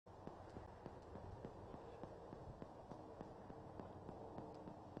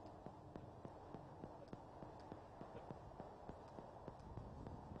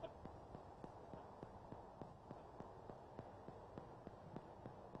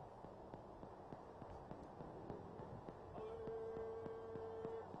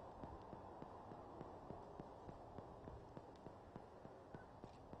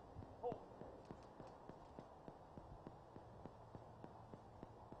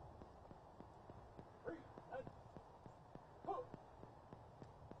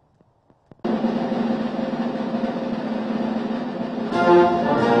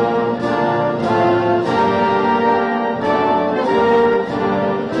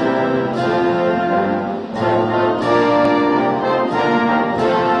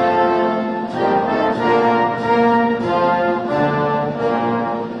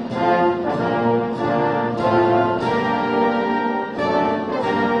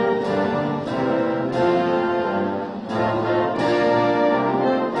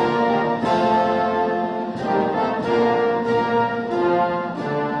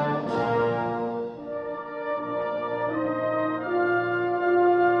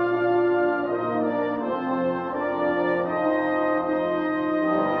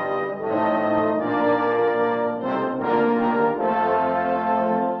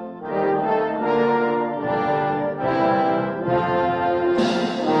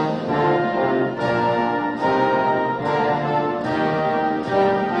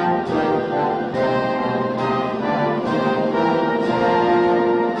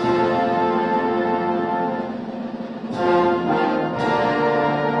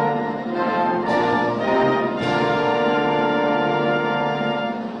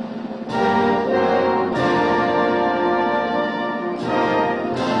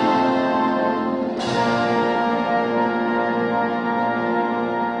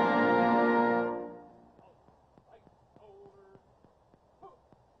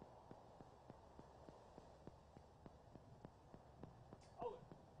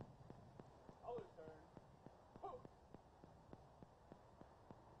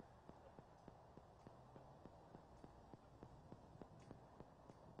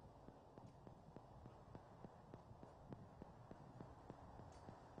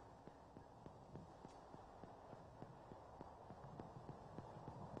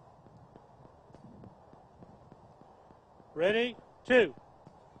Ready? Two.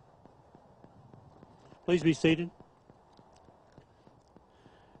 Please be seated.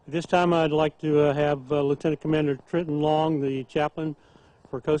 At this time, I'd like to have Lieutenant Commander Trenton Long, the chaplain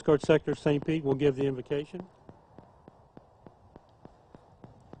for Coast Guard Sector St. Pete, will give the invocation.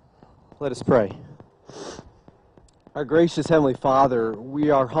 Let us pray. Our gracious Heavenly Father, we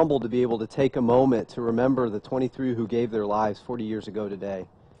are humbled to be able to take a moment to remember the 23 who gave their lives 40 years ago today.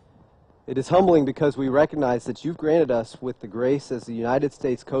 It is humbling because we recognize that you've granted us with the grace as the United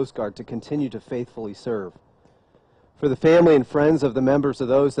States Coast Guard to continue to faithfully serve. For the family and friends of the members of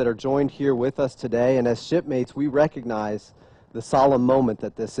those that are joined here with us today, and as shipmates, we recognize the solemn moment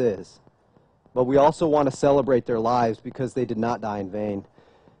that this is. But we also want to celebrate their lives because they did not die in vain.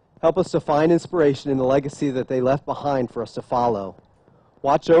 Help us to find inspiration in the legacy that they left behind for us to follow.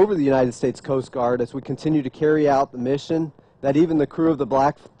 Watch over the United States Coast Guard as we continue to carry out the mission that even the crew of the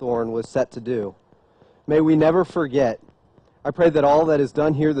Blackthorn was set to do. May we never forget. I pray that all that is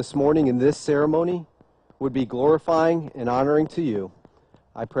done here this morning in this ceremony would be glorifying and honoring to you.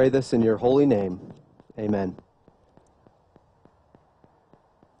 I pray this in your holy name. Amen.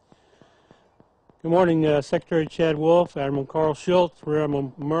 Good morning, Secretary Chad Wolf, Admiral Carl Schultz, Rear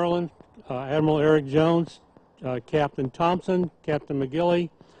Admiral Merlin, Admiral Eric Jones, Captain Thompson, Captain McGilly,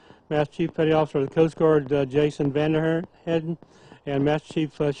 Master Chief Petty Officer of the Coast Guard, Jason Vanderheiden, and Master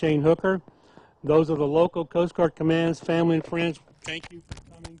Chief Shane Hooker. Those of the local Coast Guard commands, family, and friends, thank you for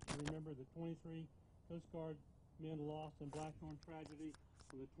coming to remember the 23 Coast Guard men lost in Blackthorn tragedy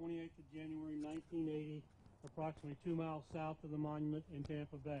on the 28th of January, 1980, approximately 2 miles south of the monument in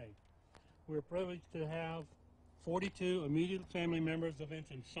Tampa Bay. We're privileged to have 42 immediate family members of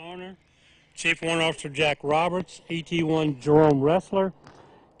Ensign Sarner, Chief Warrant Officer Jack Roberts, ET-1 Jerome Ressler,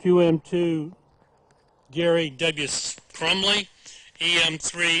 QM2 Gary W. Crumley,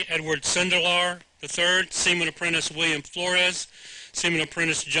 EM3 Edward Sindelar III, Seaman Apprentice William Flores, Seaman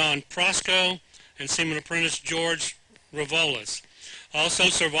Apprentice John Prosco, and Seaman Apprentice George Rivolis. Also,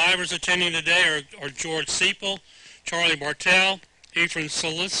 survivors attending today are George Seipel, Charlie Bartell, Ephraim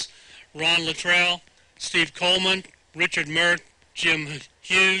Solis, Ron Luttrell, Steve Coleman, Richard Mert, Jim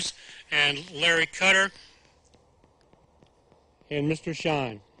Hughes, and Larry Cutter, and Mr.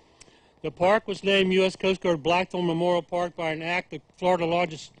 Shine. The park was named U.S. Coast Guard Blackthorn Memorial Park by an act of Florida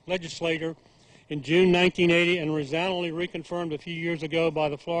legislature in June 1980 and resoundingly reconfirmed a few years ago by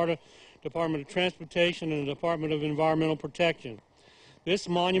the Florida Department of Transportation and the Department of Environmental Protection. This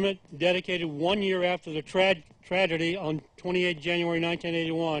monument, dedicated 1 year after the tragedy on 28 January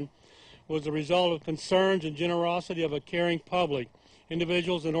 1981, was the result of concerns and generosity of a caring public,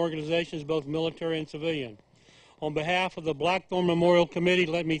 individuals and organizations, both military and civilian. On behalf of the Blackthorn Memorial Committee,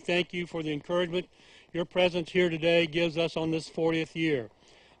 let me thank you for the encouragement your presence here today gives us on this 40th year.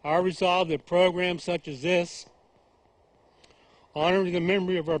 Our resolve that programs such as this, honoring the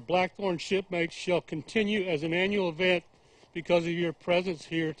memory of our Blackthorn shipmates, shall continue as an annual event because of your presence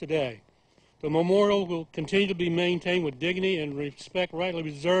here today. The memorial will continue to be maintained with dignity and respect rightly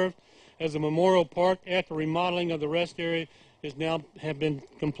reserved as the memorial park after remodeling of the rest area is now have been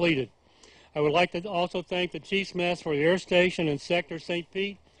completed. I would like to also thank the Chiefs Mess for the Air Station and Sector St.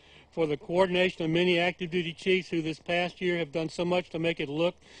 Pete for the coordination of many active duty chiefs who this past year have done so much to make it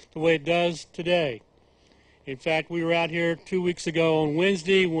look the way it does today. In fact, we were out here 2 weeks ago on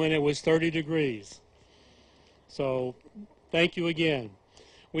Wednesday when it was 30 degrees. So thank you again.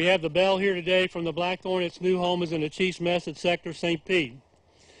 We have the bell here today from the Blackthorn. Its new home is in the Chiefs Mess at Sector St. Pete.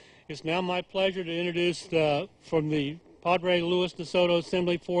 It's now my pleasure to introduce from the Padre Louis DeSoto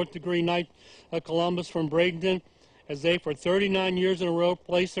Assembly 4th Degree Knight of Columbus from Bradenton, as they for 39 years in a row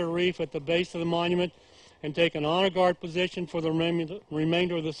place their wreath at the base of the monument and take an honor guard position for the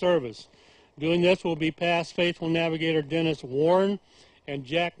remainder of the service. Doing this will be past faithful navigator Dennis Warren, and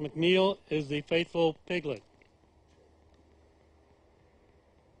Jack McNeil is the faithful Piglet.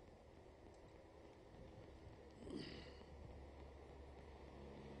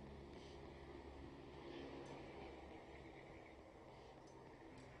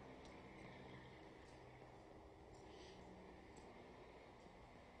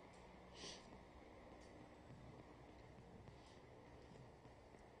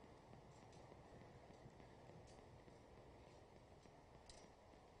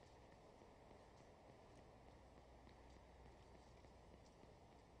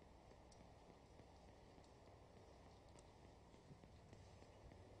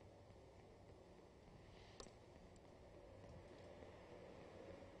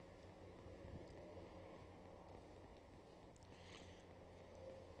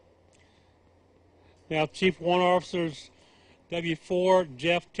 Now, Chief Warrant Officers W4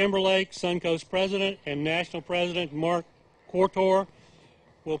 Jeff Timberlake, Suncoast President, and National President Mark Cortor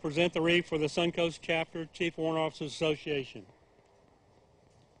will present the wreath for the Suncoast Chapter Chief Warrant Officers Association.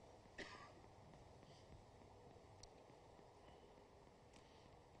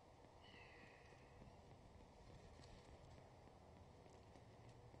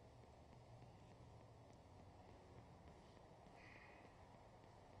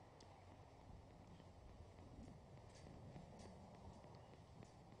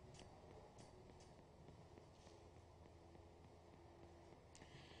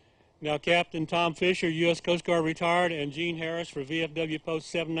 Now, Captain Tom Fisher, U.S. Coast Guard retired, and Gene Harris for VFW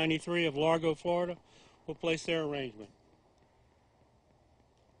Post 793 of Largo, Florida, will place their arrangement.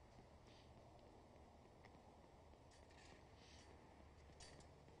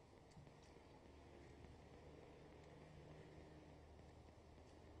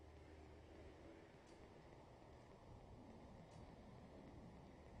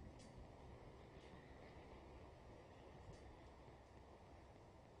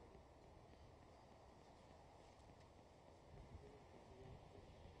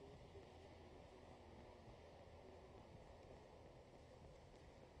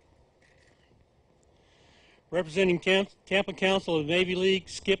 Representing Tampa Council of the Navy League,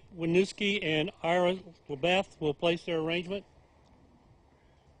 Skip Winooski and Ira Lebeth will place their arrangement.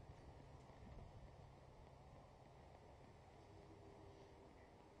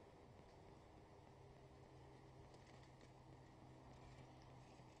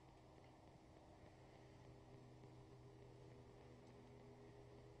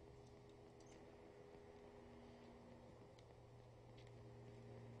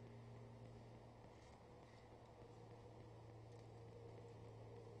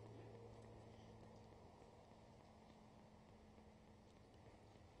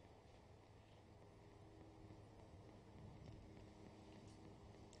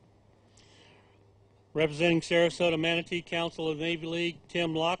 Representing Sarasota Manatee Council of the Navy League,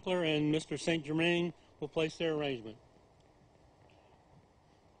 Tim Locklear and Mr. St. Germain will place their arrangement.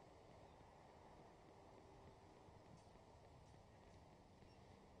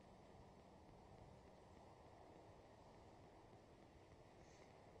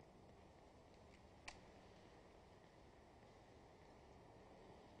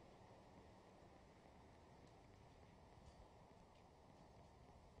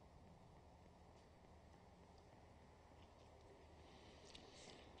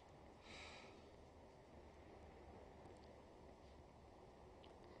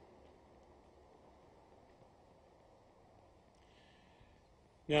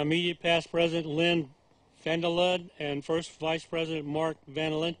 Now, immediate past President Lynn Vandelud and first Vice President Mark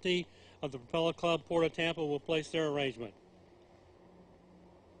Vanalenti of the Propeller Club Port of Tampa will place their arrangement.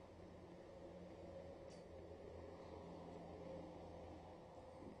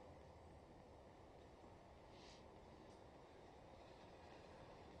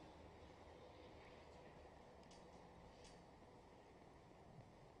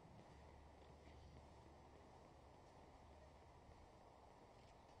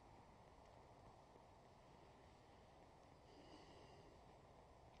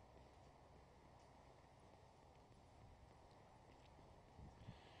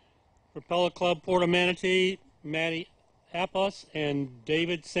 Propeller Club Port of Manatee, Matty Apos and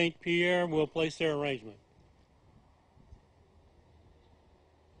David St. Pierre will place their arrangement.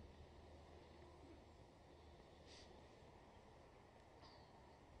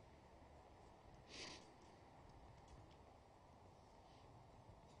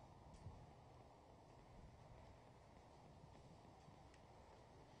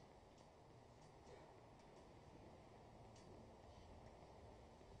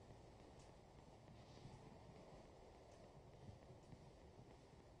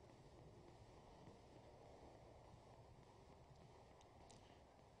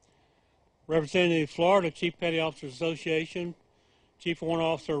 Representing the Florida Chief Petty Officers Association, Chief Warrant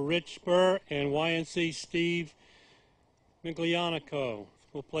Officer Rich Spur and YNC Steve Miglianico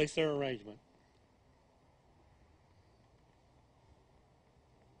will place their arrangement.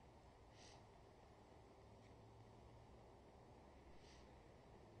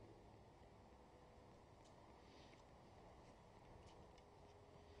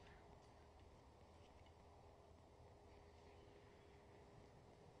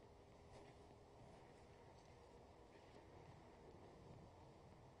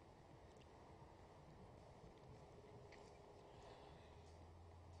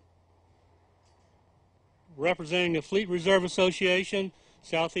 Representing the Fleet Reserve Association,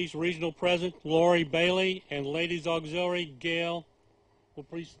 Southeast Regional President Lori Bailey and Ladies Auxiliary Gail will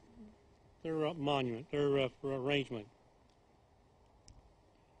place their monument, their arrangement.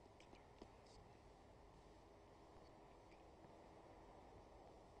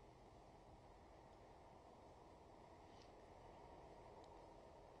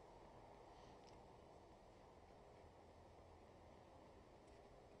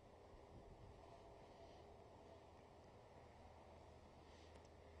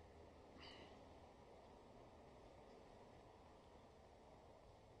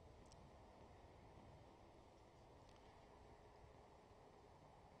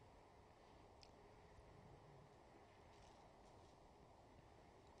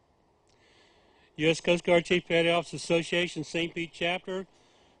 U.S. Coast Guard Chief Petty Officer Association, St. Pete Chapter,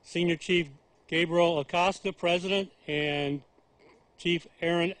 Senior Chief Gabriel Acosta, President, and Chief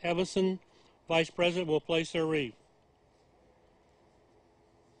Aaron Evison, Vice President, will place their wreath.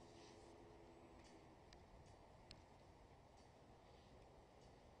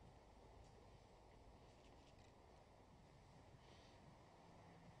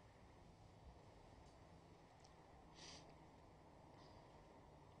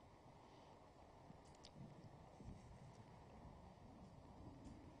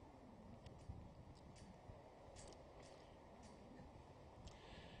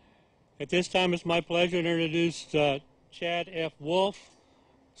 At this time, it's my pleasure to introduce Chad F. Wolf,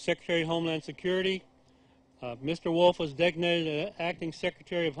 Secretary of Homeland Security. Mr. Wolf was designated Acting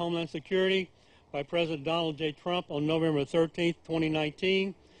Secretary of Homeland Security by President Donald J. Trump on November 13,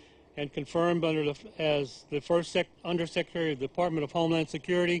 2019, and confirmed as the first Undersecretary of the Department of Homeland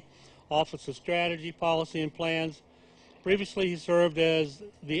Security, Office of Strategy, Policy, and Plans. Previously, he served as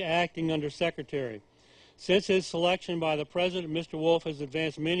the Acting Undersecretary. Since his selection by the President, Mr. Wolf has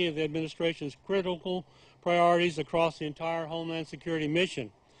advanced many of the administration's critical priorities across the entire Homeland Security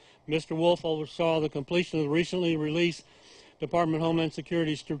mission. Mr. Wolf oversaw the completion of the recently released Department of Homeland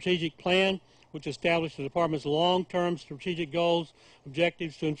Security Strategic Plan, which established the Department's long-term strategic goals,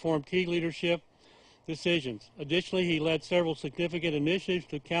 objectives to inform key leadership decisions. Additionally, he led several significant initiatives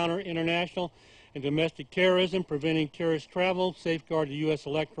to counter international and domestic terrorism, preventing terrorist travel, safeguard the U.S.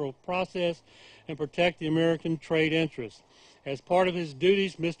 electoral process, and protect the American trade interests. As part of his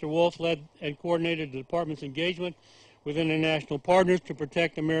duties, Mr. Wolf led and coordinated the Department's engagement with international partners to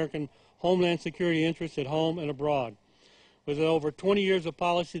protect American homeland security interests at home and abroad. With over 20 years of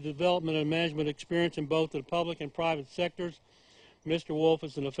policy development and management experience in both the public and private sectors, Mr. Wolf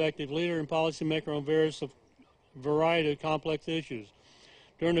is an effective leader and policymaker on variety of complex issues.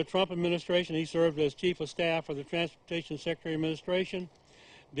 During the Trump administration, he served as Chief of Staff for the Transportation Secretary Administration,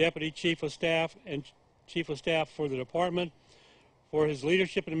 Deputy Chief of Staff, and Chief of Staff for the Department. For his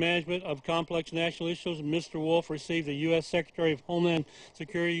leadership and management of complex national issues, Mr. Wolf received the U.S. Secretary of Homeland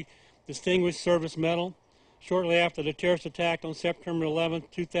Security Distinguished Service Medal. Shortly after the terrorist attack on September 11,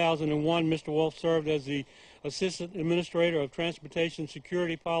 2001, Mr. Wolf served as the Assistant Administrator of Transportation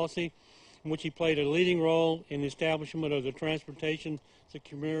Security Policy, in which he played a leading role in the establishment of the Transportation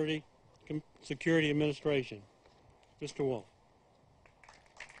Security Administration. Mr. Wolf.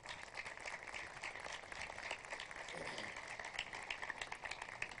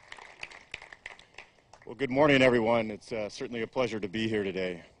 Well, good morning, everyone. It's certainly a pleasure to be here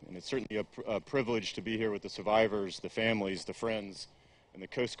today, and it's certainly a privilege to be here with the survivors, the families, the friends, and the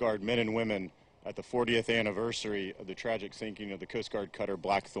Coast Guard men and women at the 40th anniversary of the tragic sinking of the Coast Guard cutter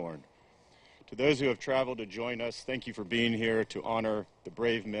Blackthorn. To those who have traveled to join us, thank you for being here to honor the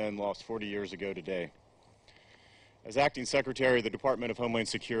brave men lost 40 years ago today. As Acting Secretary of the Department of Homeland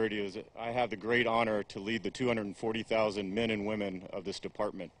Security, I have the great honor to lead the 240,000 men and women of this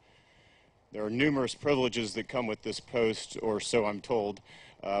department. There are numerous privileges that come with this post, or so I'm told,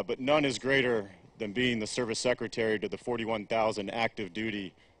 but none is greater than being the service secretary to the 41,000 active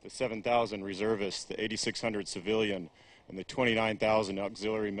duty, the 7,000 reservists, the 8,600 civilian, and the 29,000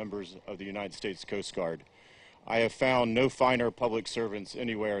 auxiliary members of the United States Coast Guard. I have found no finer public servants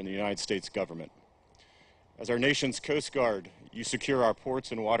anywhere in the United States government. As our nation's Coast Guard, you secure our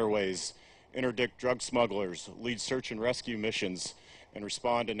ports and waterways, interdict drug smugglers, lead search and rescue missions, and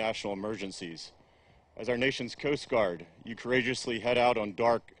respond to national emergencies. As our nation's Coast Guard, you courageously head out on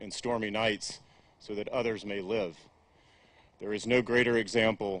dark and stormy nights so that others may live. There is no greater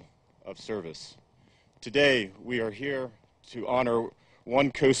example of service. Today, we are here to honor one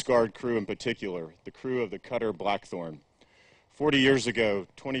Coast Guard crew in particular, the crew of the cutter Blackthorn. 40 years ago,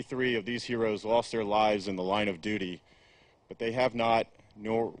 23 of these heroes lost their lives in the line of duty, but they have not,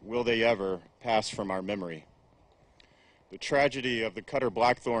 nor will they ever, pass from our memory. The tragedy of the cutter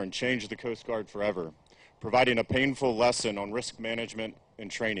Blackthorn changed the Coast Guard forever, providing a painful lesson on risk management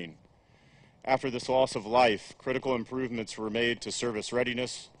and training. After this loss of life, critical improvements were made to service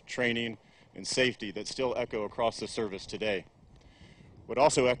readiness, training, and safety that still echo across the service today. What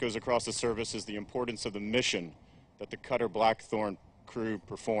also echoes across the service is the importance of the mission that the cutter Blackthorn crew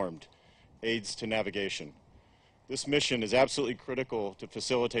performed, aids to navigation. This mission is absolutely critical to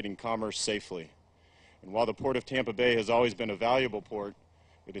facilitating commerce safely. And while the Port of Tampa Bay has always been a valuable port,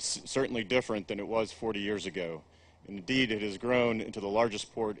 it is certainly different than it was 40 years ago. Indeed, it has grown into the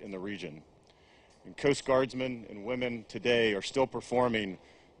largest port in the region. And Coast Guardsmen and women today are still performing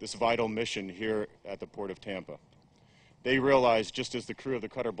this vital mission here at the Port of Tampa. They realize, just as the crew of the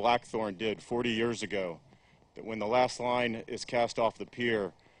cutter Blackthorn did 40 years ago, that when the last line is cast off the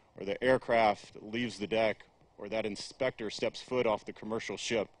pier, or the aircraft leaves the deck, or that inspector steps foot off the commercial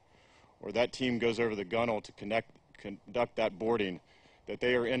ship, or that team goes over the gunwale to conduct that boarding, that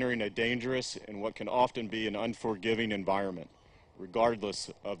they are entering a dangerous and what can often be an unforgiving environment, regardless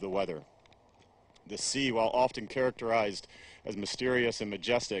of the weather. The sea, while often characterized as mysterious and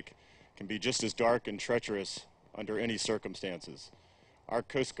majestic, can be just as dark and treacherous under any circumstances. Our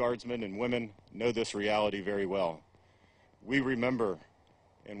Coast Guardsmen and women know this reality very well. We remember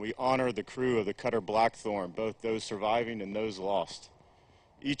and we honor the crew of the cutter Blackthorn, both those surviving and those lost.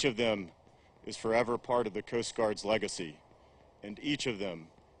 Each of them is forever part of the Coast Guard's legacy, and each of them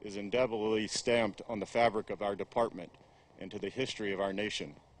is indelibly stamped on the fabric of our department and to the history of our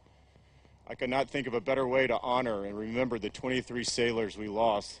nation. I could not think of a better way to honor and remember the 23 sailors we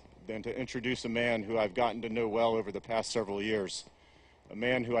lost than to introduce a man who I've gotten to know well over the past several years, a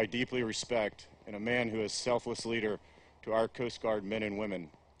man who I deeply respect, and a man who is selfless leader to our Coast Guard men and women.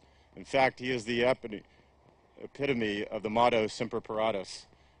 In fact, he is the epitome of the motto Semper Paratus,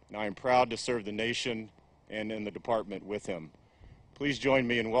 and I am proud to serve the nation and in the department with him. Please join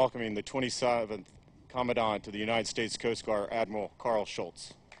me in welcoming the 27th Commandant to the United States Coast Guard, Admiral Carl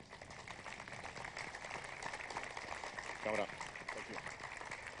Schultz. Coming up. Thank you.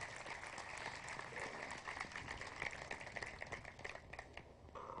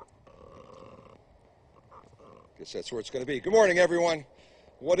 Guess that's where it's going to be. Good morning, everyone.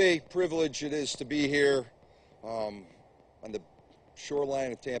 What a privilege it is to be here on the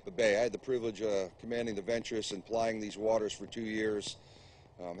shoreline of Tampa Bay. I had the privilege of commanding the Venturous and plying these waters for 2 years.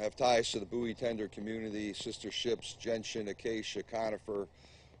 Have ties to the buoy tender community, sister ships, Gentian, Acacia, Conifer.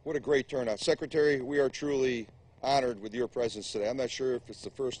 What a great turnout. Secretary, we are truly honored with your presence today. I'm not sure if it's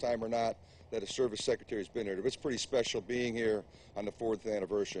the first time or not that a service secretary has been here, but it's pretty special being here on the 4th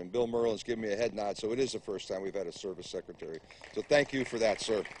anniversary. And Bill Merlin's given me a head nod, so it is the first time we've had a service secretary. So thank you for that,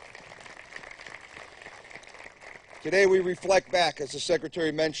 sir. Today we reflect back, as the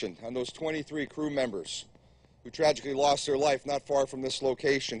secretary mentioned, on those 23 crew members who tragically lost their life not far from this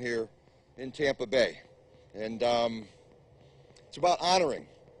location here in Tampa Bay. And it's about honoring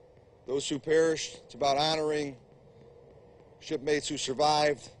those who perished. It's about honoring shipmates who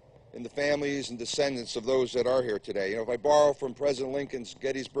survived and the families and descendants of those that are here today. You know, if I borrow from President Lincoln's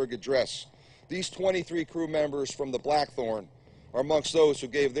Gettysburg Address, these 23 crew members from the Blackthorn are amongst those who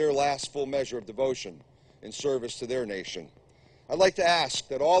gave their last full measure of devotion in service to their nation. I'd like to ask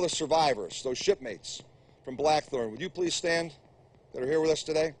that all the survivors, those shipmates from Blackthorn, would you please stand that are here with us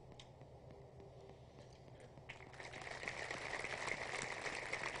today?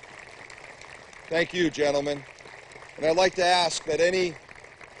 Thank you, gentlemen. And I'd like to ask that any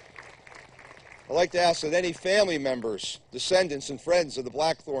family members, descendants, and friends of the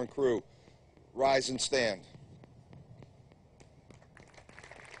Blackthorn crew rise and stand.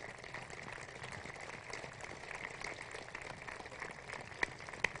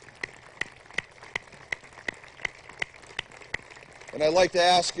 And I'd like to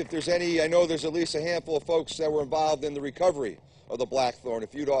ask if there's any, I know there's at least a handful of folks that were involved in the recovery of the Blackthorn,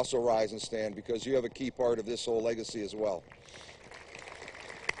 if you'd also rise and stand, because you have a key part of this whole legacy as well.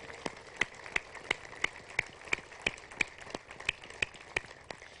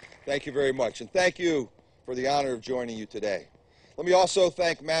 Thank you very much, and thank you for the honor of joining you today. Let me also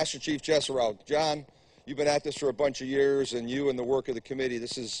thank Master Chief Jesserow. John, you've been at this for a bunch of years, and you and the work of the committee,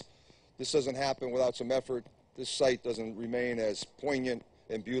 this doesn't happen without some effort. This site doesn't remain as poignant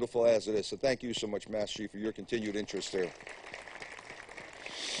and beautiful as it is. So thank you so much, Master Chief, for your continued interest there.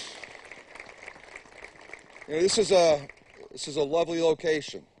 You know, this is a lovely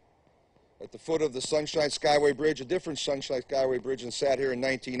location at the foot of the Sunshine Skyway Bridge, a different Sunshine Skyway Bridge than sat here in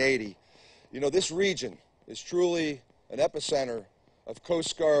 1980. You know, this region is truly an epicenter of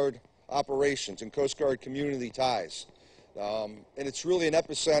Coast Guard operations and Coast Guard community ties. And it's really an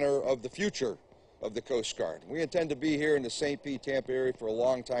epicenter of the future of the Coast Guard. We intend to be here in the St. Pete, Tampa area for a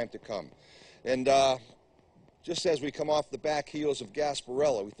long time to come. And just as we come off the back heels of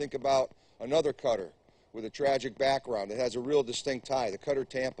Gasparilla, we think about another cutter with a tragic background that has a real distinct tie, the cutter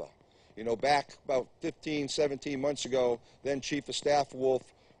Tampa. You know, back about 15, 17 months ago, then Chief of Staff Wolf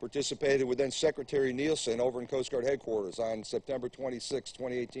participated with then Secretary Nielsen over in Coast Guard headquarters on September 26,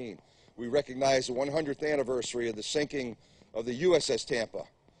 2018. We recognized the 100th anniversary of the sinking of the USS Tampa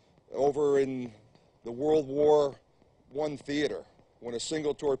over in the World War I theater when a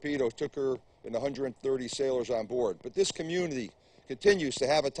single torpedo took her and 130 sailors on board. But this community continues to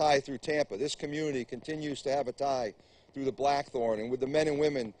have a tie through Tampa. This community continues to have a tie through the Blackthorn and with the men and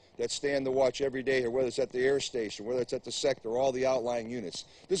women that stand to watch every day here, whether it's at the air station, whether it's at the sector, all the outlying units.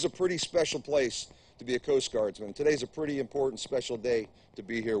 This is a pretty special place to be a Coast Guardsman. Today's a pretty important, special day to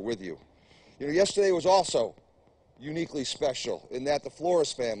be here with you. You know, yesterday was also uniquely special in that the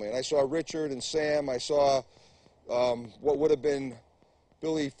Flores family, and I saw Richard and Sam, I saw what would have been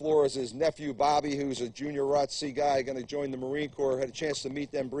Billy Flores' nephew, Bobby, who's a junior ROTC guy, going to join the Marine Corps. Had a chance to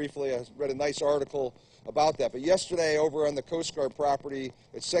meet them briefly. I read a nice article about that. But yesterday, over on the Coast Guard property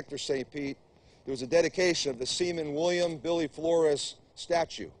at Sector St. Pete, there was a dedication of the Seaman William Billy Flores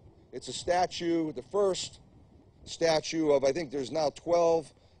statue. It's a statue, the first statue of, I think there's now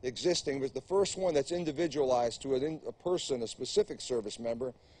 12 existing, but the first one that's individualized to a person, a specific service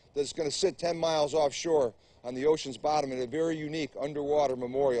member, that's going to sit 10 miles offshore on the ocean's bottom in a very unique underwater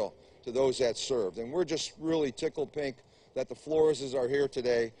memorial to those that served. And we're just really tickled pink that the Floreses are here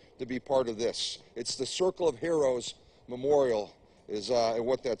today to be part of this. It's the Circle of Heroes Memorial is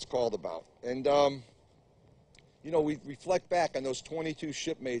what that's called about. And, you know, we reflect back on those 22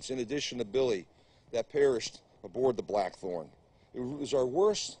 shipmates in addition to Billy that perished aboard the Blackthorn. It was our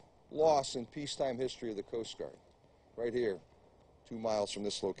worst loss in peacetime history of the Coast Guard, right here, 2 miles from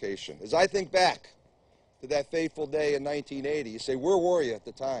this location. As I think back to that fateful day in 1980, you say, where were you at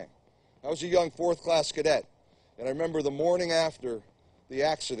the time? I was a young fourth-class cadet, and I remember the morning after the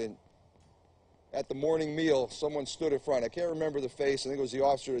accident, at the morning meal, someone stood in front. I can't remember the face. I think it was the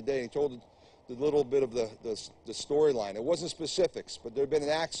officer of the day. He told the little bit of the storyline. It wasn't specifics, but there had been an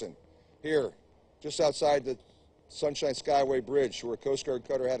accident here, just outside the Sunshine Skyway Bridge, where a Coast Guard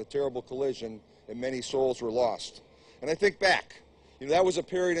cutter had a terrible collision and many souls were lost. And I think back, you know, that was a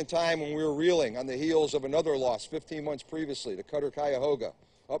period in time when we were reeling on the heels of another loss 15 months previously, the cutter Cuyahoga,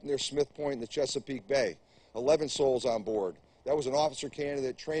 up near Smith Point in the Chesapeake Bay. 11 souls on board. That was an officer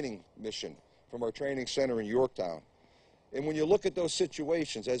candidate training mission from our training center in Yorktown. And when you look at those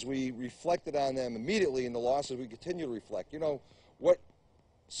situations, as we reflected on them immediately in the losses, we continue to reflect. You know, what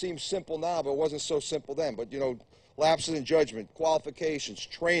seems simple now, but wasn't so simple then. But, you know, lapses in judgment, qualifications,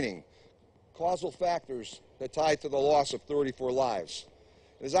 training, causal factors that tie to the loss of 34 lives.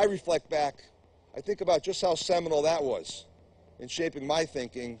 And as I reflect back, I think about just how seminal that was in shaping my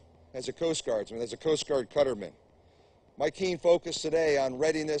thinking as a Coast Guardsman, as a Coast Guard cutterman. My keen focus today on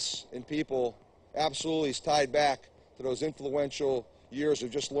readiness in people absolutely is tied back to those influential years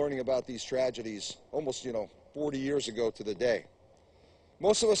of just learning about these tragedies almost, 40 years ago to the day.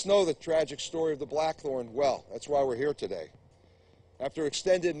 Most of us know the tragic story of the Blackthorn well. That's why we're here today. After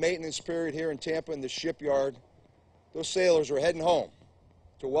extended maintenance period here in Tampa in the shipyard, those sailors were heading home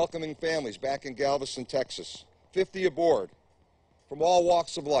to welcoming families back in Galveston, Texas. 50 aboard from all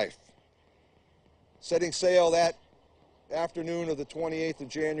walks of life. Setting sail that afternoon of the 28th of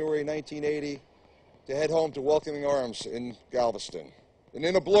January, 1980, to head home to welcoming arms in Galveston. And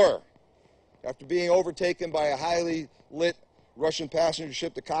in a blur, after being overtaken by a highly lit Russian passenger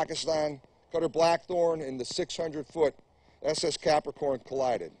ship, the Kakistan, cutter Blackthorn and the 600-foot SS Capricorn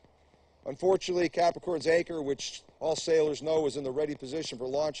collided. Unfortunately, Capricorn's anchor, which all sailors know is in the ready position for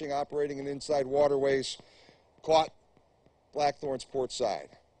launching, operating in inside waterways, caught Blackthorn's port side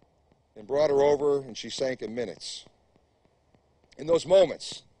and brought her over, and she sank in minutes. In those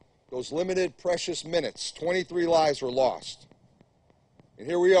moments, those limited, precious minutes, 23 lives were lost. And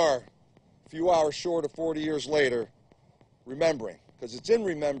here we are, a few hours short of 40 years later, remembering, because it's in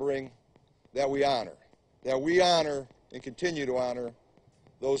remembering that we honor and continue to honor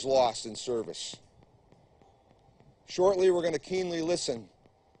those lost in service. Shortly, we're going to keenly listen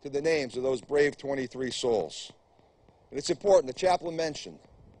to the names of those brave 23 souls. And it's important, the chaplain mentioned,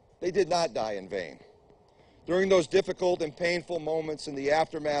 they did not die in vain. During those difficult and painful moments in the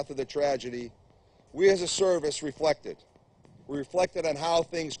aftermath of the tragedy, we as a service reflected. We reflected on how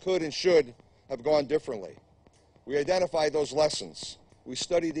things could and should have gone differently. We identified those lessons. We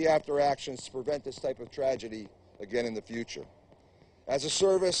studied the after actions to prevent this type of tragedy again in the future. As a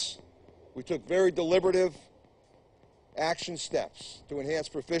service, we took very deliberative action steps to enhance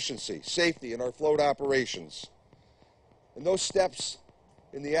proficiency, safety in our float operations. And those steps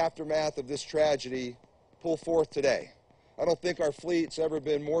in the aftermath of this tragedy pull forth today. I don't think our fleet's ever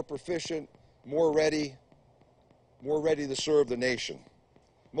been more proficient, more ready to serve the nation.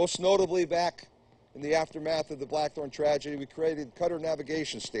 Most notably, back in the aftermath of the Blackthorn tragedy, we created cutter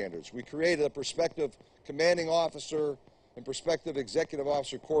navigation standards. We created a prospective commanding officer and prospective executive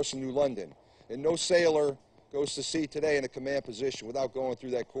officer course in New London. And no sailor goes to sea today in a command position without going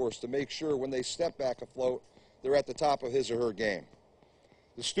through that course to make sure when they step back afloat, they're at the top of his or her game.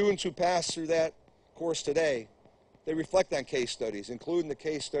 The students who pass through that course today, they reflect on case studies, including the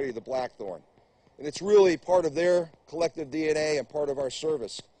case study of the Blackthorn. And it's really part of their collective DNA and part of our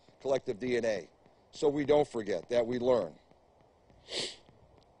service collective DNA. So we don't forget, that we learn.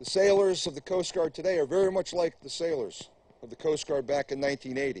 The sailors of the Coast Guard today are very much like the sailors of the Coast Guard back in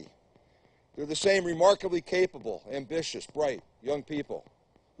 1980. They're the same remarkably capable, ambitious, bright young people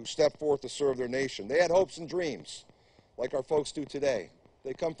who stepped forth to serve their nation. They had hopes and dreams, like our folks do today.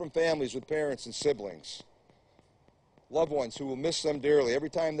 They come from families with parents and siblings, loved ones who will miss them dearly every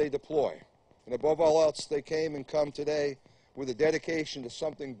time they deploy. And above all else, they came and come today with a dedication to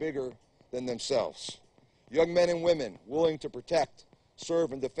something bigger than themselves. Young men and women willing to protect,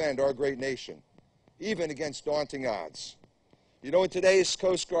 serve, and defend our great nation, even against daunting odds. You know, in today's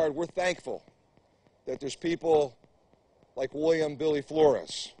Coast Guard, we're thankful that there's people like William Billy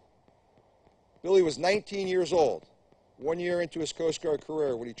Flores. Billy was 19 years old, 1 year into his Coast Guard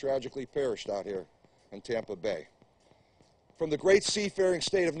career when he tragically perished out here in Tampa Bay. From the great seafaring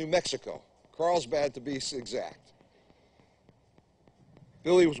state of New Mexico, Carlsbad to be exact.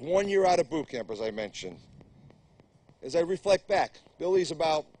 Billy was 1 year out of boot camp, as I mentioned. As I reflect back, Billy's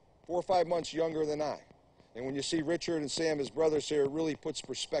about 4 or 5 months younger than I. And when you see Richard and Sam, his brothers here, it really puts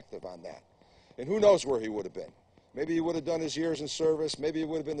perspective on that. And who knows where he would have been. Maybe he would have done his years in service. Maybe he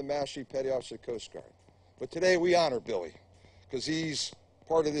would have been the Master Chief Petty Officer of the Coast Guard. But today we honor Billy because he's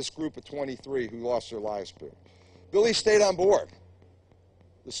part of this group of 23 who lost their lives. Billy stayed on board.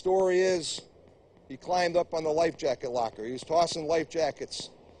 The story is he climbed up on the life jacket locker. He was tossing life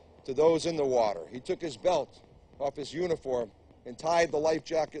jackets to those in the water. He took his belt off his uniform and tied the life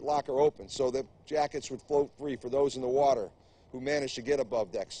jacket locker open so that jackets would float free for those in the water who managed to get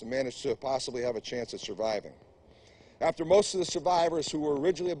above decks and managed to possibly have a chance at surviving. After most of the survivors who were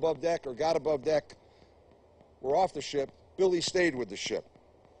originally above deck or got above deck were off the ship, Billy stayed with the ship.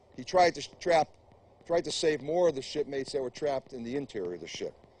 He tried to save more of the shipmates that were trapped in the interior of the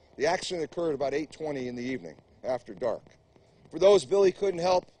ship. The accident occurred about 8:20 in the evening, after dark. For those Billy couldn't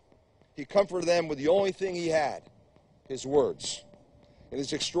help, he comforted them with the only thing he had, his words. In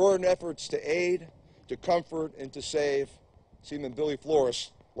his extraordinary efforts to aid, to comfort, and to save, Seaman Billy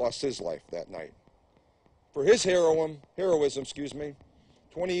Flores lost his life that night. For his heroism,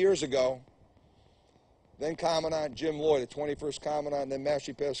 20 years ago, then Commandant Jim Lloyd, the 21st Commandant, and then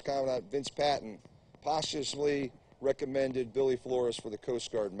Master Chief Commandant Vince Patton, posthumously recommended Billy Flores for the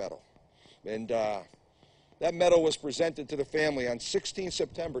Coast Guard Medal. And that medal was presented to the family on 16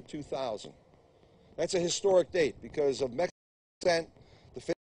 September 2000. That's a historic date because of Mexican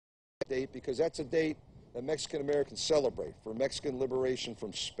date because that's a date that Mexican Americans celebrate for Mexican liberation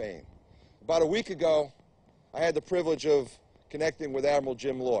from Spain. About a week ago, I had the privilege of connecting with Admiral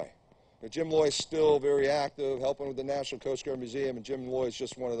Jim Loy. Now, Jim Loy is still very active, helping with the National Coast Guard Museum, and Jim Loy is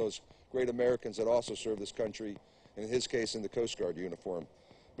just one of those great Americans that also served this country, and in his case, in the Coast Guard uniform.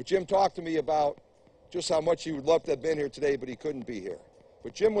 But Jim talked to me about just how much he would love to have been here today, but he couldn't be here.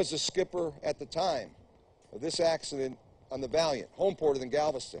 But Jim was the skipper at the time of this accident on the Valiant, home ported in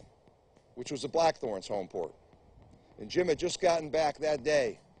Galveston, which was the Blackthorn's home port. And Jim had just gotten back that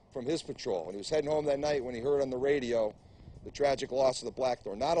day from his patrol, and he was heading home that night when he heard on the radio the tragic loss of the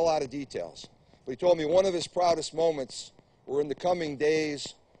Blackthorn. Not a lot of details, but he told me one of his proudest moments were in the coming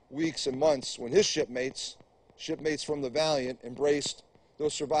days, weeks, and months when his shipmates from the Valiant, embraced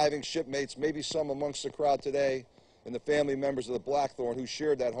those surviving shipmates, maybe some amongst the crowd today, and the family members of the Blackthorn who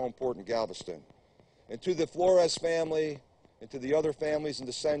shared that home port in Galveston. And to the Flores family and to the other families and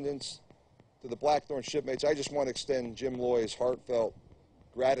descendants, to the Blackthorn shipmates, I just want to extend Jim Loy's heartfelt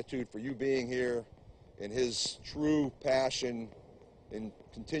gratitude for you being here and his true passion and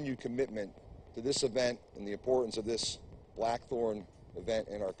continued commitment to this event and the importance of this Blackthorn event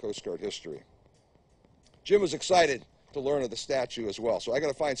in our Coast Guard history. Jim was excited to learn of the statue as well, so I got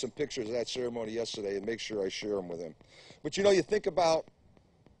to find some pictures of that ceremony yesterday and make sure I share them with him. But you know, you think about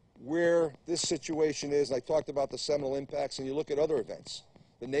where this situation is, and I talked about the seminal impacts, and you look at other events.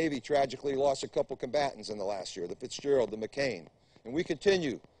 The Navy tragically lost a couple combatants in the last year, the Fitzgerald, the McCain, and we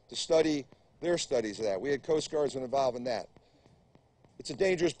continue to study their studies of that. We had Coast Guardsmen involved in that. It's a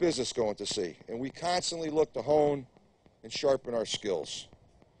dangerous business going to sea, and we constantly look to hone and sharpen our skills.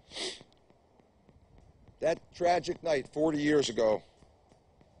 That tragic night 40 years ago,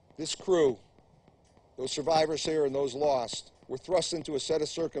 this crew, those survivors here and those lost, were thrust into a set of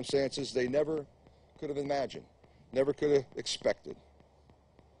circumstances they never could have imagined, never could have expected.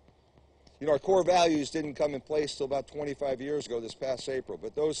 You know, our core values didn't come in place till about 25 years ago, this past April,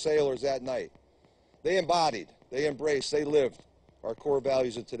 but those sailors that night, they embodied, they embraced, they lived our core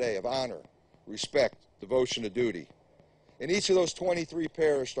values of today of honor, respect, devotion to duty. And each of those 23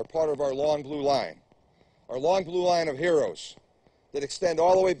 perished are part of our long blue line of heroes that extend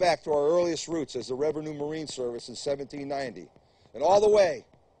all the way back to our earliest roots as the Revenue Marine Service in 1790. And all the way,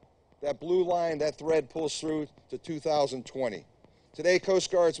 that blue line, that thread pulls through to 2020. Today, Coast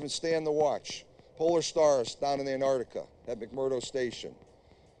Guardsmen stand the watch. Polar Stars down in Antarctica at McMurdo Station.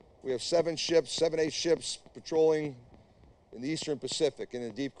 We have 7 ships, 8 ships patrolling in the Eastern Pacific and in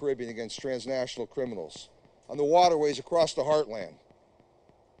the deep Caribbean against transnational criminals. On the waterways across the heartland,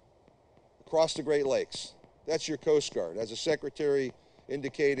 across the Great Lakes. That's your Coast Guard, as the Secretary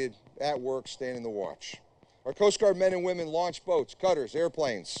indicated, at work, standing the watch. Our Coast Guard men and women launch boats, cutters,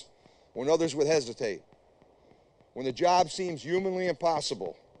 airplanes, when others would hesitate. When the job seems humanly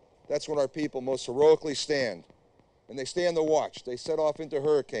impossible, that's when our people most heroically stand. And they stand the watch. They set off into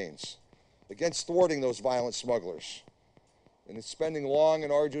hurricanes against thwarting those violent smugglers. And it's spending long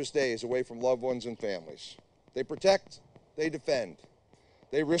and arduous days away from loved ones and families. They protect, they defend.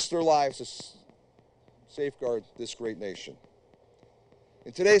 They risk their lives to safeguard this great nation.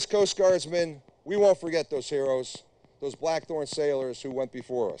 In today's Coast Guardsmen, we won't forget those heroes, those Blackthorn sailors who went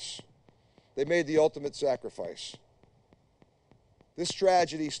before us. They made the ultimate sacrifice. This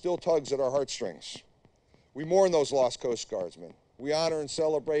tragedy still tugs at our heartstrings. We mourn those lost Coast Guardsmen. We honor and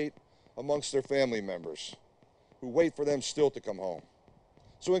celebrate amongst their family members who wait for them still to come home.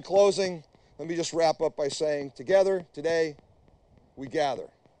 So in closing, let me just wrap up by saying, together, today, we gather.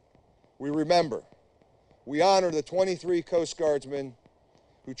 We remember. We honor the 23 Coast Guardsmen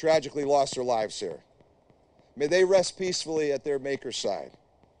who tragically lost their lives here. May they rest peacefully at their Maker's side.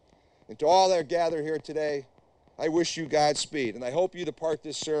 And to all that are gathered here today, I wish you Godspeed, and I hope you depart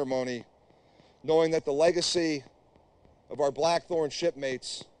this ceremony knowing that the legacy of our Blackthorn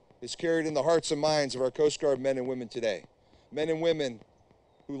shipmates is carried in the hearts and minds of our Coast Guard men and women today. Men and women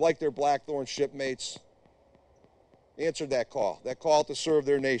who, like their Blackthorn shipmates, answered that call to serve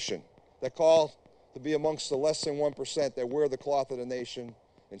their nation, that call to be amongst the less than 1% that wear the cloth of the nation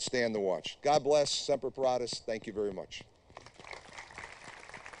and stand the watch. God bless. Semper Paratus. Thank you very much.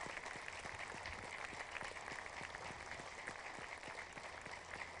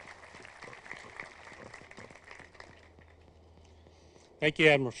 Thank you,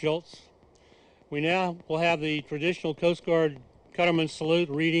 Admiral Schultz. We now will have the traditional Coast Guard Cutterman Salute,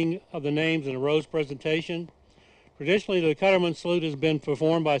 reading of the names in a rose presentation. Traditionally, the Cutterman Salute has been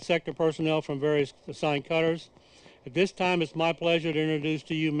performed by sector personnel from various assigned cutters. At this time, it's my pleasure to introduce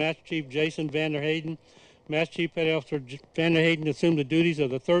to you Master Chief Jason Vander Hayden. Master Chief Petty Officer Vander Hayden assumed the duties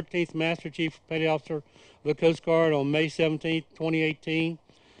of the 13th Master Chief Petty Officer of the Coast Guard on May 17, 2018.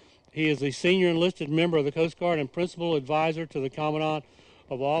 He is a senior enlisted member of the Coast Guard and principal advisor to the Commandant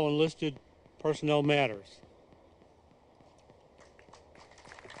of all enlisted personnel matters.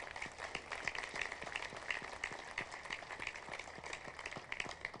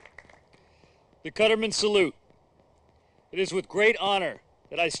 The Cutterman Salute. It is with great honor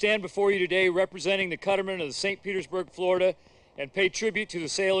that I stand before you today representing the Cuttermen of the St. Petersburg, Florida, and pay tribute to the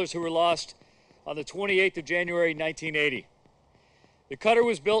sailors who were lost on the 28th of January, 1980. The cutter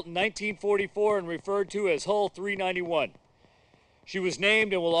was built in 1944 and referred to as Hull 391. She was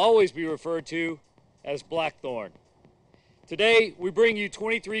named and will always be referred to as Blackthorn. Today, we bring you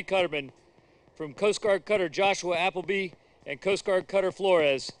 23 Cuttermen from Coast Guard Cutter Joshua Appleby and Coast Guard Cutter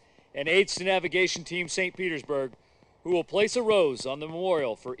Flores and Aids to Navigation Team St. Petersburg, who will place a rose on the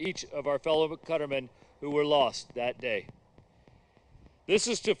memorial for each of our fellow Cuttermen who were lost that day. This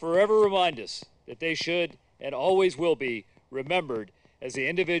is to forever remind us that they should and always will be remembered as the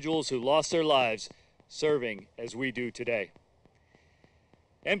individuals who lost their lives serving as we do today.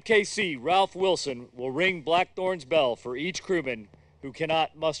 MKC Ralph Wilson will ring Blackthorn's bell for each crewman who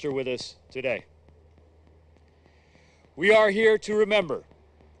cannot muster with us today. We are here to remember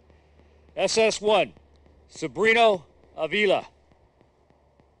SS-1 Sabrino Avila,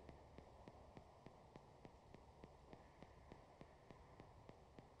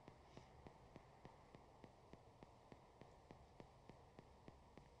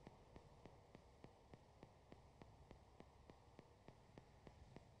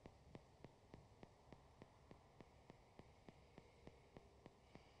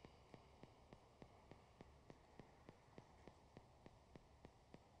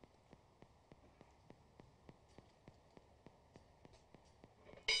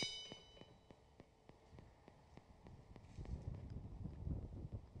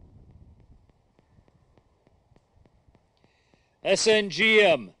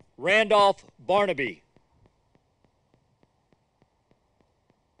 SNGM Randolph Barnaby,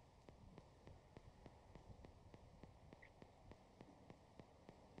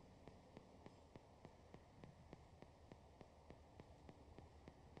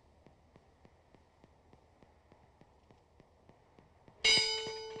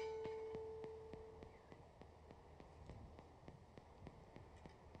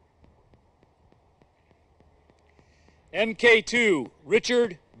 MK2,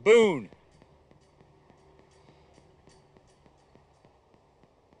 Richard Boone.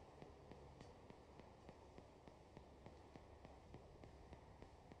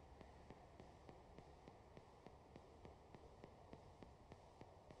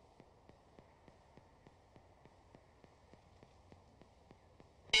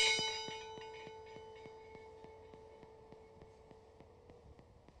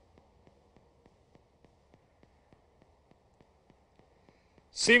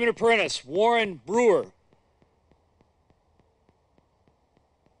 Seaman Apprentice, Warren Brewer.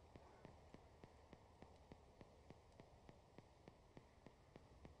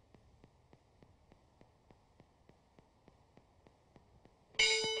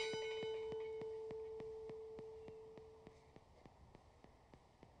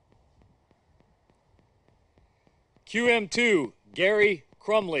 QM2, Gary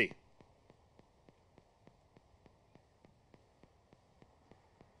Crumley.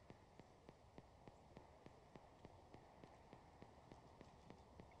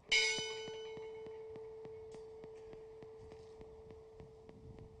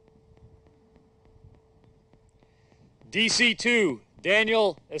 DC2,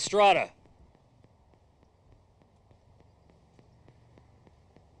 Daniel Estrada.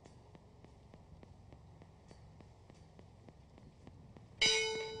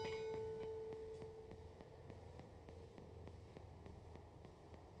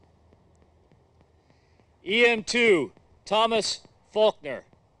 EM2, Thomas Faulkner.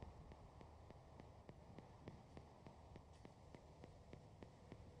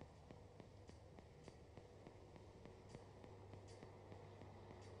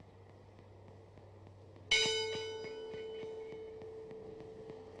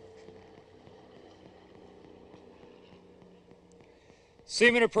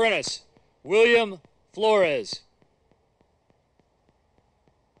 Seaman Apprentice, William Flores.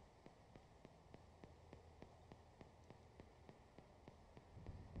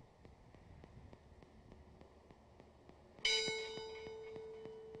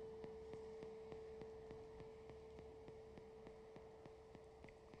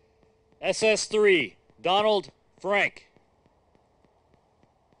 SS3, Donald Frank.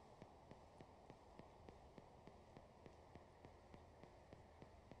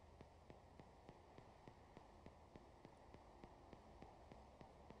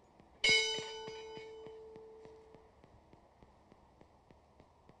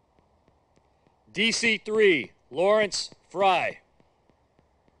 DC3, Lawrence Fry.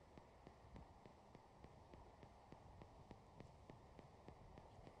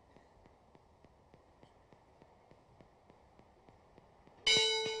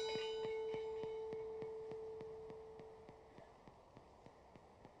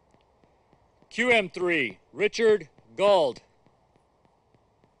 QM3, Richard Gauld.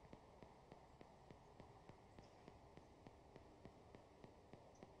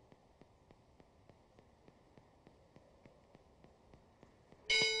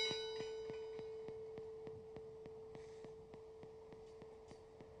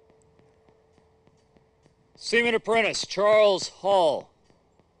 Seaman Apprentice, Charles Hall.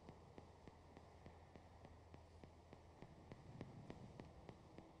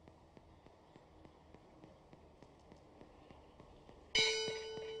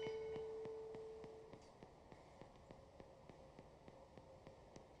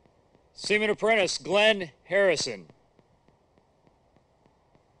 Seaman Apprentice, Glenn Harrison.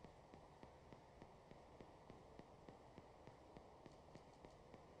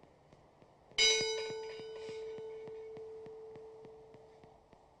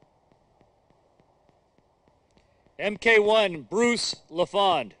 MK1, Bruce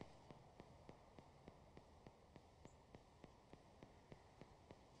LaFond.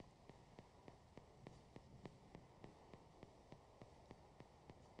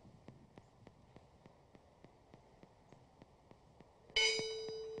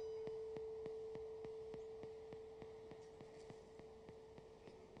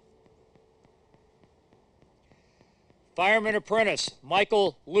 Fireman Apprentice,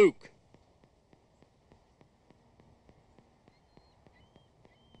 Michael Luke.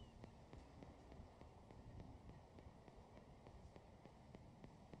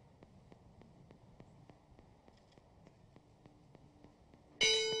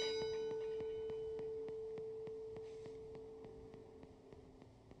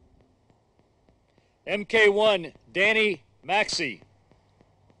 MK1, Danny Maxey.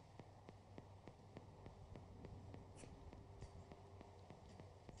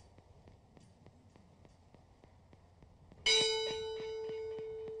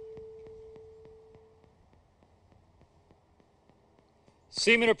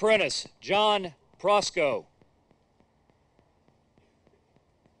 Seaman Apprentice John Prosco.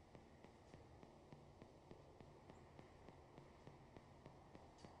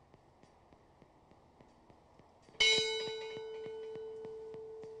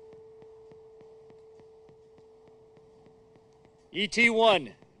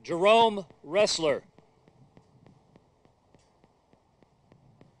 ET1 Jerome Ressler.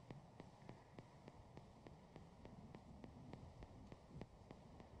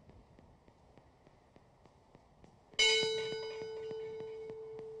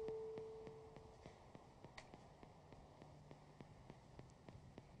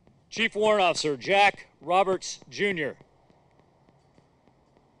 Chief Warrant Officer Jack Roberts, Jr.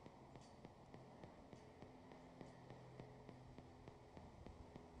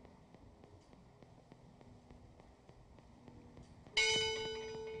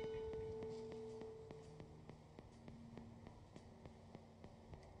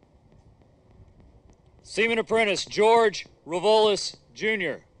 Seaman Apprentice George Revolis,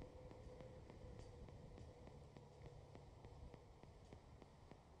 Jr.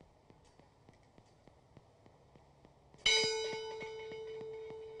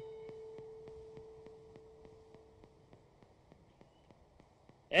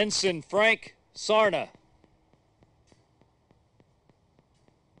 Ensign Frank Sarna.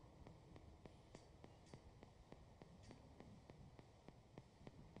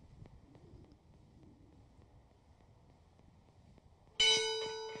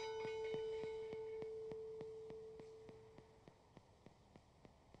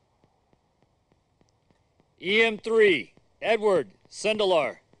 EM3 Edward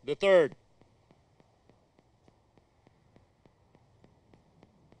Sendelar III.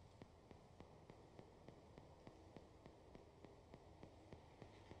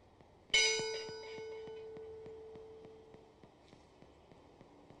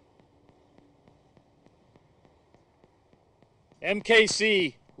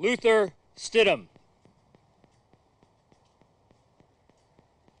 MKC Luther Stidham.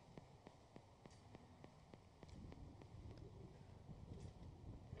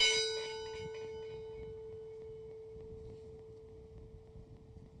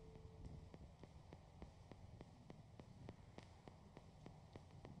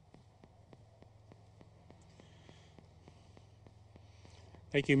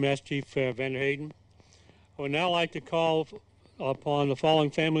 Thank you, Master Chief Van der Hayden. I would now like to call upon the following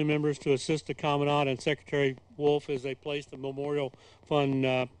family members to assist the Commandant and Secretary Wolf as they place the Memorial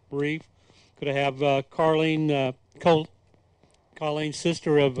Fund wreath. Could I have Colleen,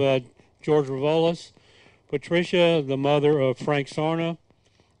 sister of George Revolis, Patricia, the mother of Frank Sarna,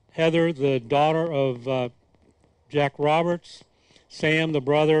 Heather, the daughter of Jack Roberts, Sam, the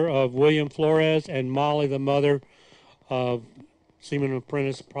brother of William Flores, and Molly, the mother of Seaman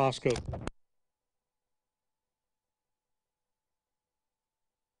Apprentice Prosco.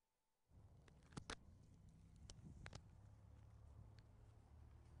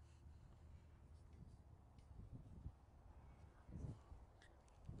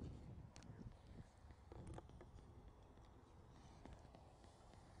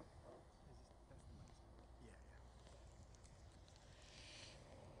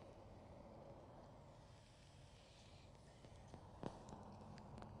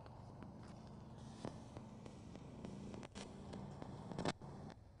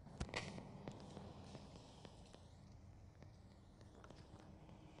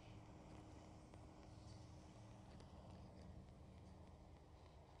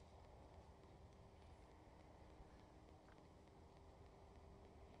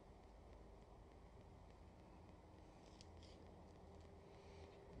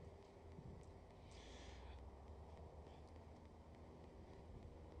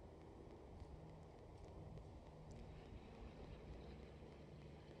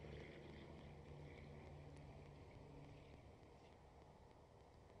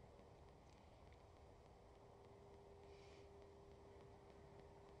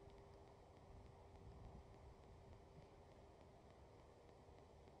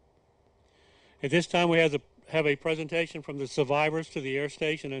 At this time, we have a presentation from the survivors to the air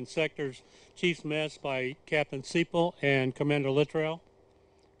station and sector's chief's mess by Captain Siepel and Commander Littrell.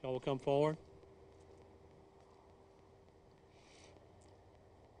 Y'all will come forward.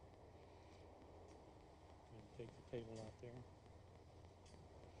 Take the table out there.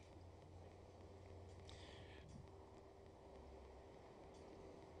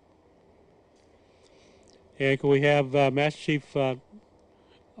 And can we have Master Chief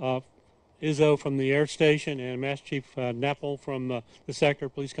Izzo from the air station and Master Chief Neppel from the sector,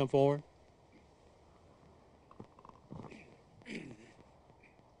 please come forward.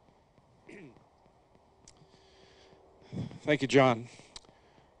 Thank you, John.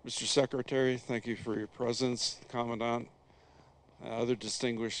 Mr. Secretary, thank you for your presence. Commandant, other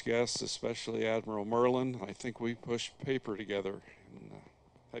distinguished guests, especially Admiral Merlin. I think we pushed paper together in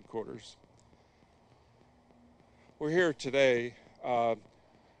headquarters. We're here today.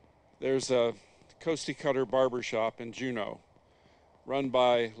 There's a Coastie Cutter Barbershop in Juneau, run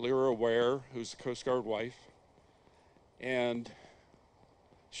by Lyra Ware, who's the Coast Guard wife, and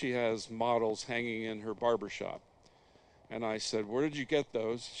she has models hanging in her barbershop. And I said, where did you get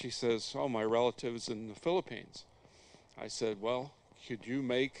those? She says, oh, my relatives in the Philippines. I said, well, could you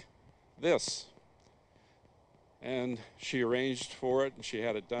make this? And she arranged for it, and she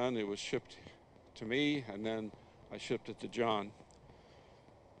had it done. It was shipped to me, and then I shipped it to John.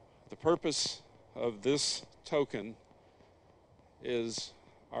 The purpose of this token is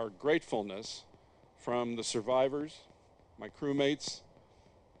our gratefulness from the survivors, my crewmates,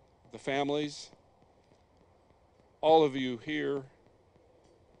 the families, all of you here,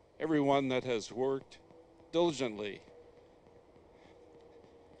 everyone that has worked diligently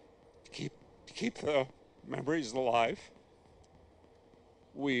to keep the memories alive.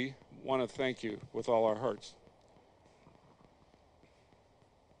 We want to thank you with all our hearts.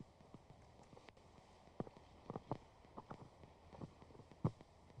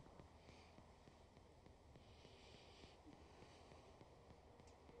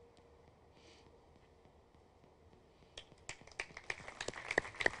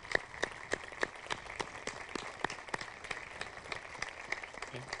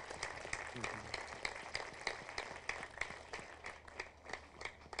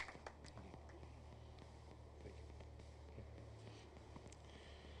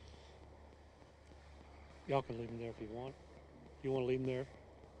 Y'all can leave them there if you want. You want to leave them there?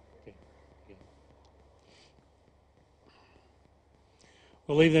 Okay. Yeah.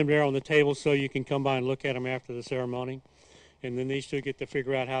 We'll leave them there on the table so you can come by and look at them after the ceremony. And then these two get to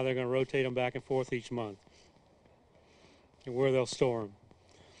figure out how they're going to rotate them back and forth each month and where they'll store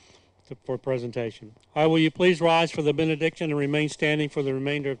them for presentation. All right, will you please rise for the benediction and remain standing for the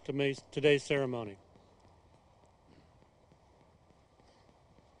remainder of today's ceremony?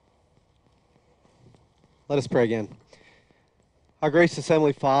 Let us pray again. Our gracious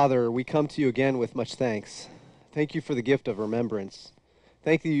Heavenly Father, we come to you again with much thanks. Thank you for the gift of remembrance.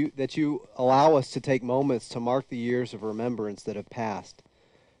 Thank you that you allow us to take moments to mark the years of remembrance that have passed.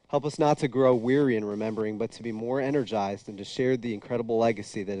 Help us not to grow weary in remembering, but to be more energized and to share the incredible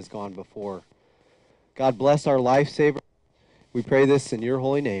legacy that has gone before. God bless our lifesaver. We pray this in your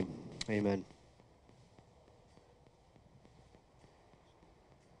holy name. Amen.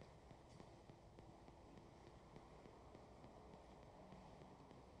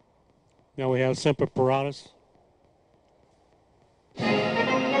 Now we have Semper Paratus.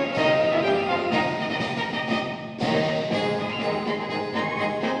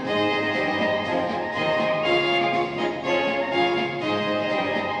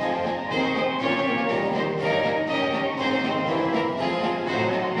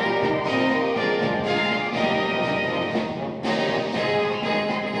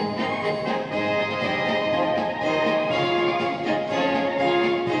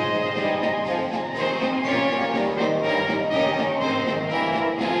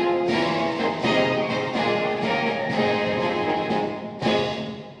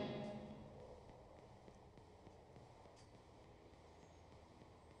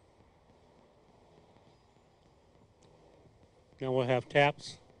 Now we'll have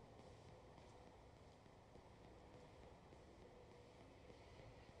taps.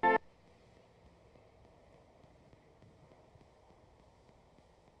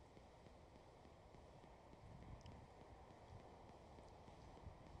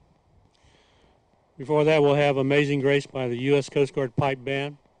 Before that, we'll have Amazing Grace by the U.S. Coast Guard Pipe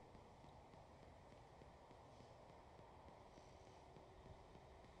Band.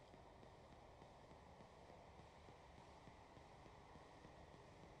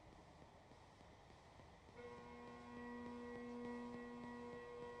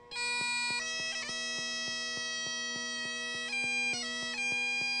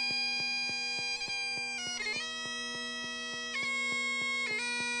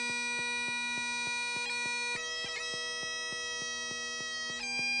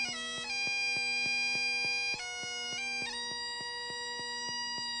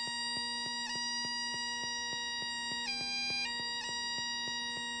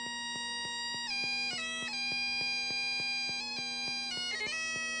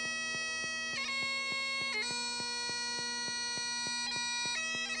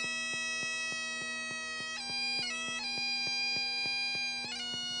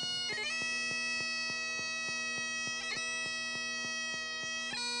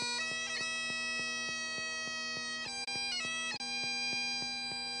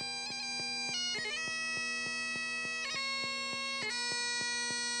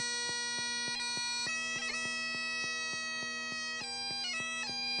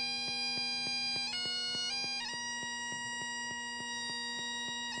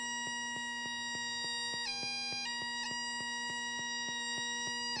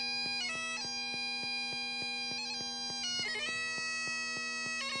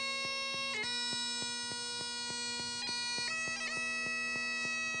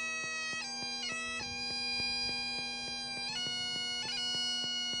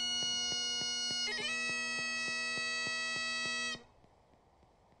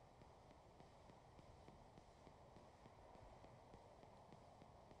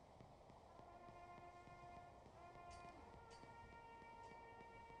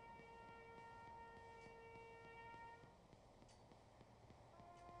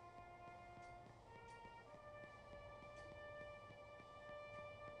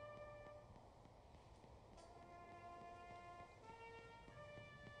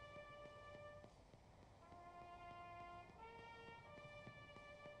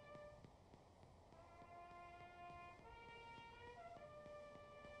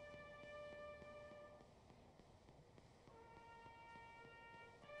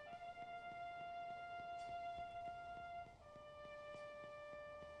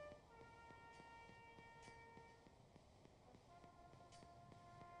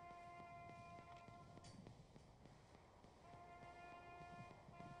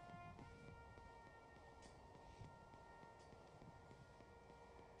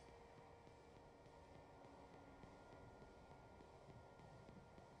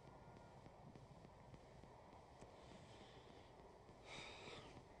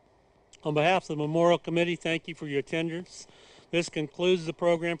 On behalf of the Memorial Committee, thank you for your attendance. This concludes the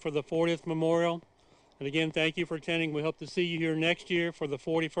program for the 40th Memorial. And again, thank you for attending. We hope to see you here next year for the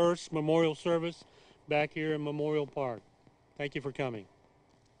 41st Memorial Service back here in Memorial Park. Thank you for coming.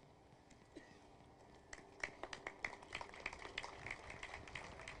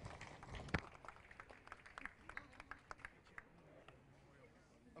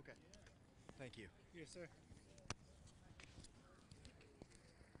 Okay. Thank you. Yes, sir.